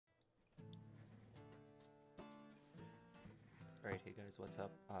Alright, hey guys, what's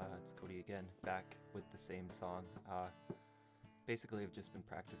up? It's Cody again, back with the same song. Basically, I've just been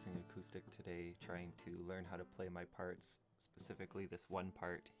practicing acoustic today, trying to learn how to play my parts, specifically this one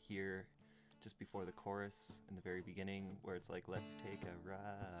part here, just before the chorus in the very beginning, where it's like, let's take a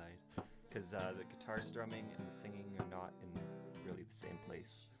ride. Because the guitar strumming and the singing are not in really the same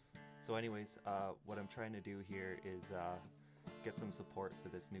place. So anyways, what I'm trying to do here is get some support for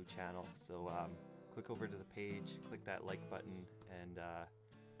this new channel. So click over to the page, click that like button, and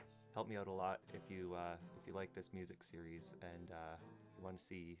help me out a lot if you like this music series and you want to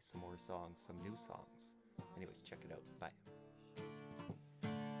see some more songs, some new songs. Anyways, check it out. Bye.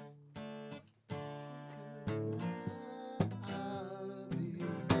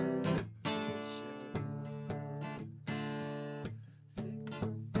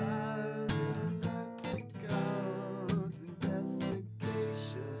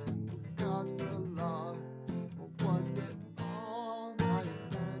 Investigation, cause for a long